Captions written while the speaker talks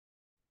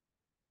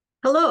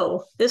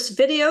Hello, this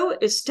video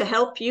is to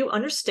help you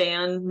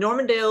understand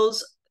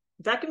Normandale's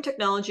vacuum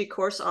technology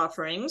course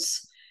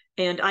offerings.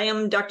 And I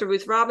am Dr.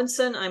 Ruth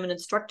Robinson. I'm an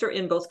instructor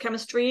in both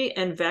chemistry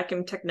and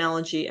vacuum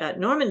technology at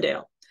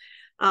Normandale.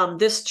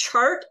 This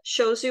chart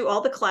shows you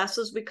all the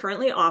classes we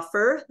currently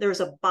offer. There's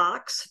a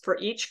box for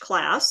each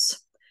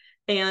class.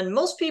 And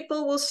most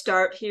people will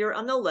start here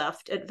on the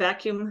left at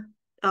VACT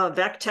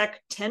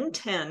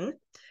 1010,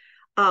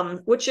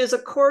 which is a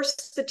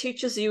course that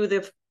teaches you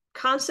the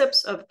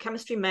concepts of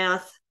chemistry,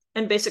 math,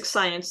 and basic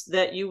science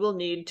that you will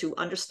need to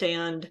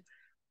understand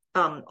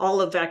all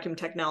of vacuum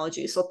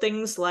technology. So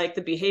things like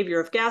the behavior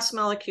of gas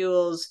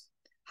molecules,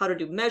 how to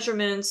do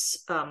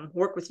measurements,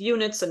 work with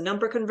units and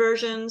number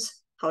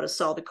conversions, how to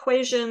solve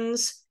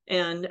equations,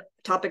 and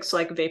topics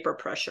like vapor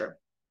pressure.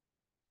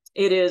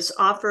 It is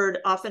offered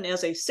often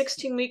as a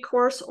 16-week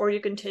course, or you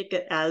can take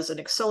it as an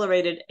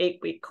accelerated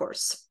 8-week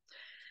course.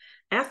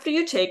 After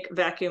you take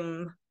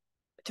vacuum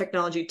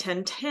technology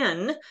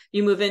 1010,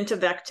 you move into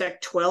VACT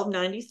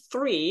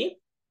 1293.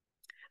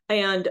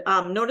 And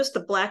notice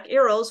the black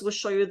arrows will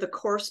show you the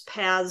course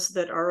paths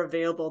that are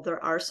available.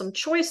 There are some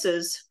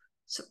choices.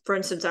 So for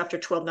instance, after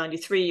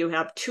 1293, you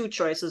have 2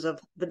 choices of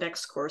the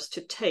next course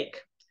to take.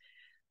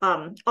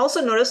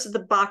 Also notice that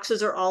the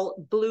boxes are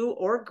all blue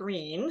or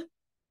green.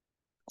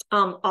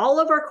 All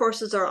of our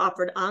courses are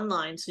offered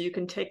online, so you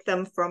can take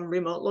them from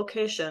remote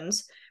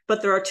locations,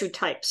 but there are 2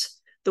 types.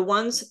 The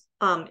ones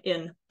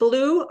in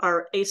blue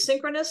are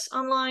asynchronous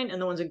online, and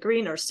the ones in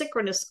green are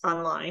synchronous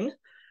online.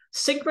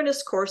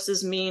 Synchronous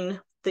courses mean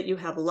that you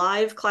have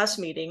live class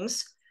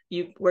meetings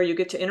where you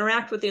get to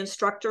interact with the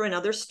instructor and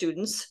other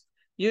students.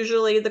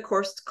 Usually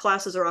the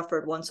classes are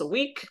offered once a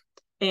week,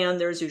 and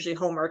there's usually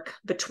homework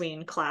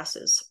between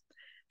classes.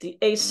 The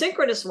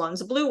asynchronous ones,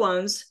 the blue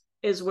ones,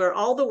 is where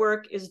all the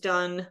work is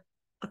done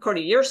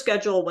according to your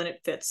schedule when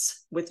it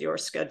fits with your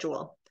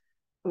schedule,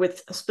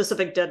 with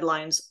specific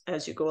deadlines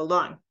as you go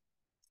along.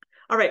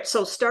 All right,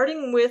 so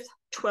starting with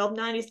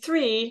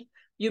 1293,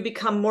 you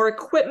become more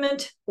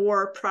equipment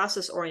or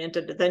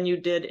process-oriented than you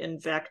did in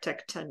VACT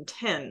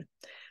 1010.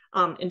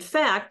 In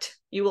fact,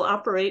 you will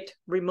operate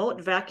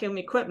remote vacuum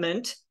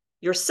equipment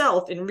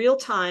yourself in real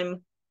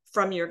time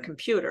from your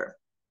computer.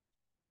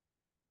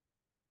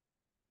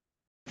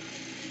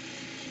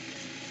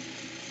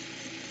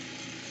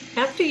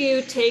 After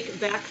you take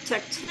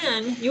VACT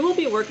 10, you will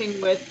be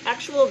working with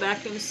actual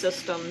vacuum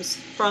systems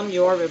from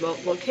your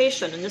remote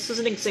location. And this is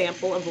an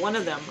example of one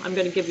of them. I'm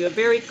going to give you a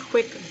very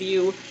quick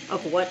view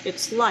of what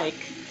it's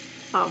like.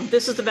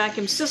 This is the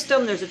vacuum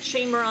system. There's a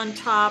chamber on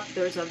top.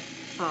 There's a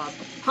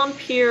pump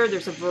here.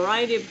 There's a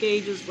variety of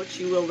gauges, which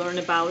you will learn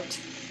about.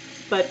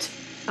 But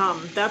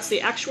that's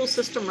the actual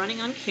system running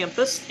on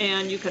campus.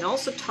 And you can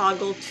also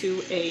toggle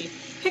to a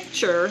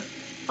picture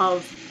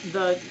of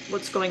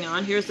what's going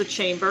on. Here's the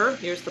chamber,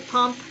 here's the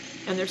pump,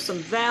 and there's some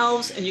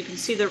valves, and you can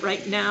see that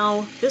right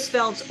now this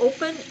valve's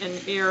open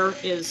and air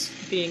is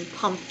being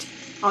pumped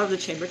out of the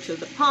chamber to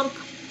the pump.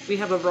 We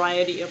have a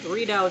variety of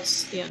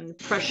readouts in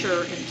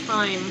pressure and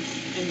time,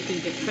 and you can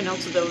get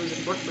printouts of those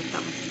and work with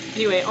them.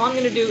 Anyway, all I'm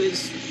going to do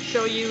is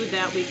show you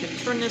that we can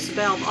turn this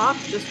valve off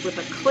just with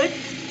a click.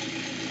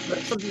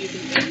 That's something you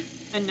can do.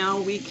 And now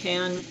we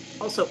can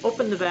also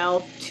open the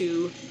valve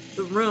to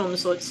the room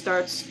so it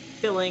starts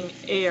filling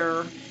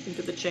air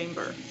into the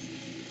chamber.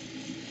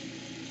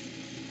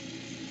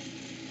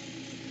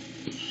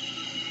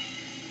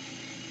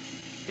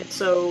 And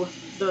so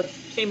the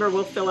chamber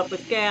will fill up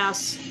with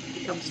gas,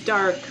 becomes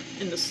dark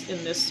in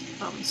this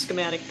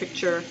schematic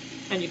picture,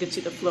 and you can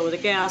see the flow of the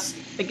gas.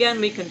 Again,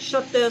 we can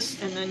shut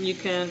this, and then you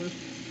can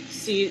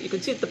see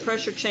the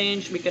pressure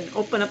change. We can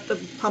open up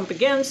the pump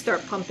again,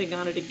 start pumping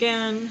on it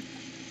again.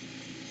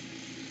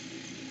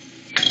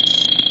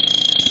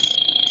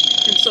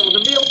 And so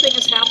the real thing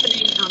is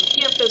happening on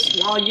campus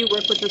while you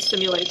work with the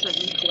simulation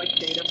and collect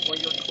data for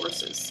your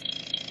courses.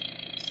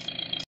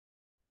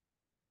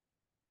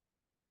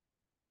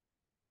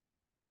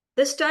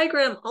 This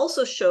diagram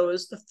also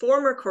shows the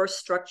former course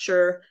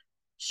structure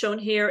shown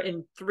here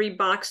in 3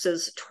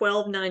 boxes,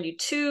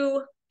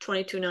 1292,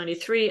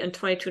 2293, and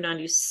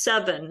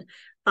 2297.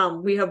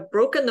 We have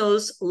broken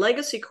those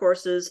legacy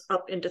courses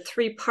up into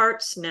 3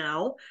 parts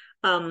now.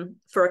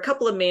 For a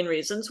couple of main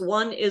reasons.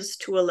 One is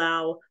to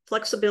allow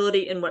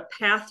flexibility in what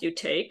path you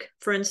take.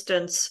 For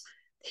instance,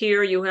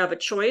 here you have a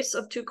choice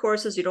of 2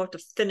 courses. You don't have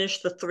to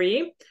finish the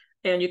 3.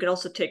 And you can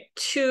also take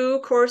 2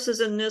 courses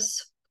in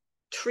this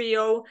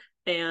trio,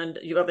 and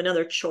you have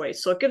another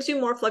choice. So it gives you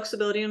more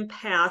flexibility in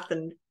path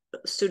and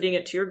suiting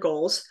it to your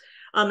goals.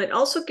 It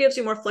also gives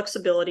you more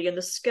flexibility in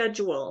the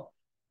schedule,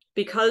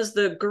 because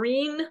the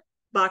green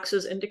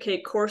boxes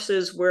indicate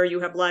courses where you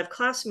have live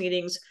class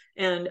meetings,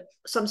 and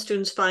some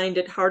students find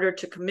it harder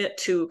to commit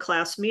to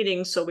class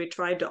meetings, so we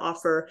tried to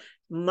offer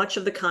much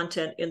of the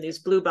content in these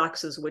blue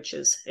boxes, which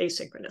is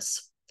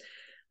asynchronous.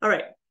 All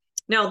right,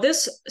 now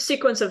this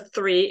sequence of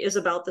 3 is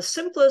about the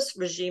simplest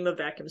regime of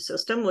vacuum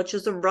system, which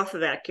is the rough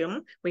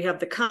vacuum. We have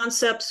the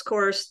concepts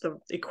course, the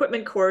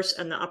equipment course,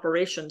 and the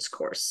operations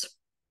course.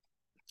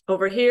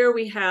 Over here,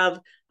 we have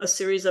a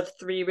series of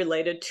 3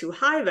 related to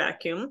high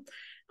vacuum.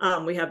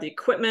 We have the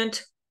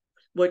equipment,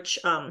 which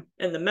and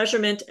the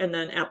measurement, and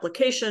then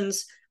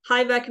applications.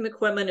 High vacuum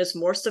equipment is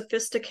more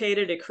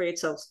sophisticated. It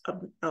creates a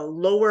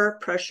lower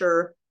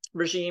pressure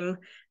regime.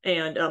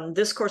 And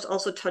this course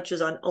also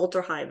touches on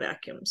ultra high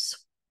vacuums.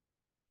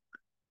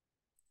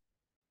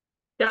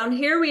 Down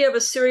here, we have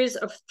a series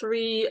of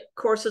 3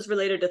 courses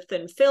related to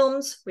thin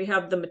films. We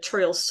have the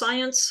material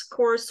science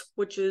course,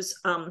 which is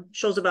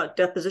shows about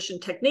deposition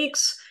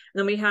techniques. And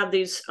then we have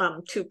these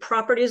 2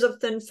 properties of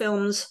thin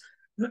films,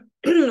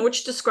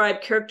 which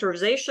describe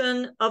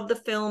characterization of the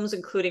films,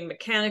 including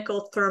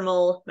mechanical,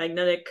 thermal,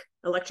 magnetic,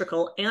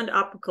 electrical, and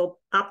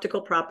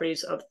optical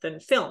properties of thin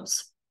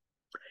films.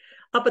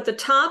 Up at the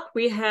top,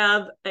 we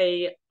have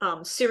a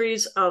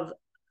series of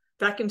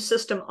vacuum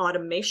system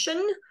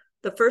automation.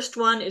 The first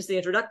one is the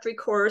introductory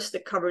course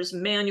that covers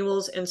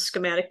manuals and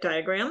schematic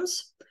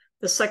diagrams.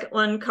 The second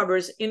one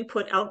covers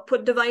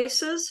input-output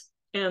devices.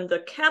 And the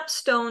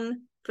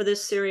capstone for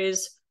this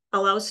series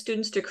allows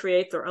students to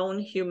create their own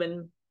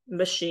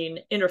human-machine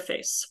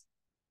interface.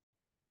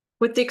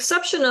 With the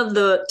exception of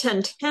the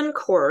 1010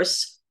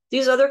 course,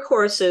 these other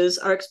courses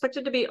are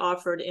expected to be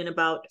offered in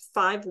about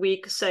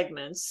 5-week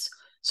segments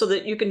so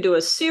that you can do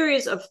a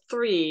series of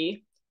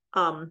 3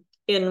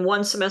 in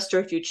one semester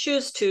if you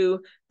choose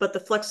to, but the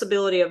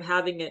flexibility of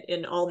having it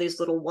in all these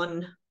little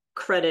 1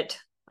 credit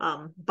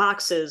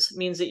boxes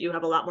means that you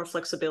have a lot more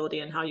flexibility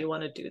in how you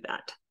want to do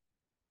that.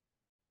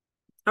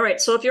 All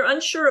right, so if you're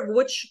unsure of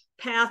which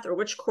path or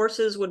which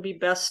courses would be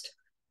best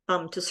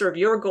to serve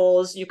your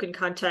goals, you can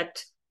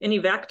contact any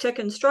VACT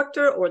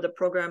instructor or the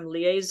program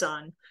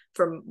liaison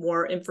for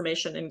more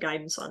information and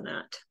guidance on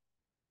that.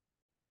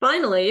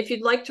 Finally, if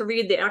you'd like to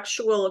read the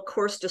actual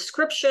course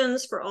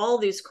descriptions for all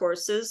these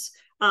courses,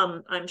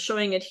 I'm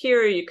showing it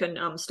here. You can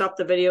stop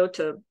the video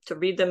to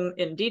read them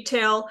in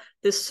detail.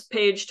 This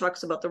page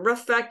talks about the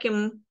rough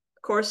vacuum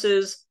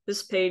courses.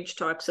 This page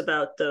talks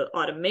about the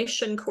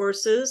automation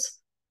courses.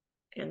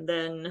 And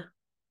then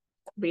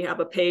we have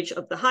a page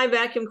of the high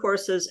vacuum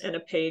courses and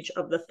a page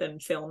of the thin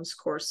films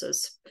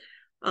courses.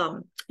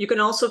 You can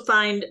also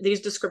find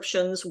these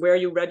descriptions where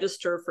you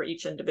register for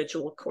each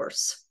individual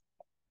course.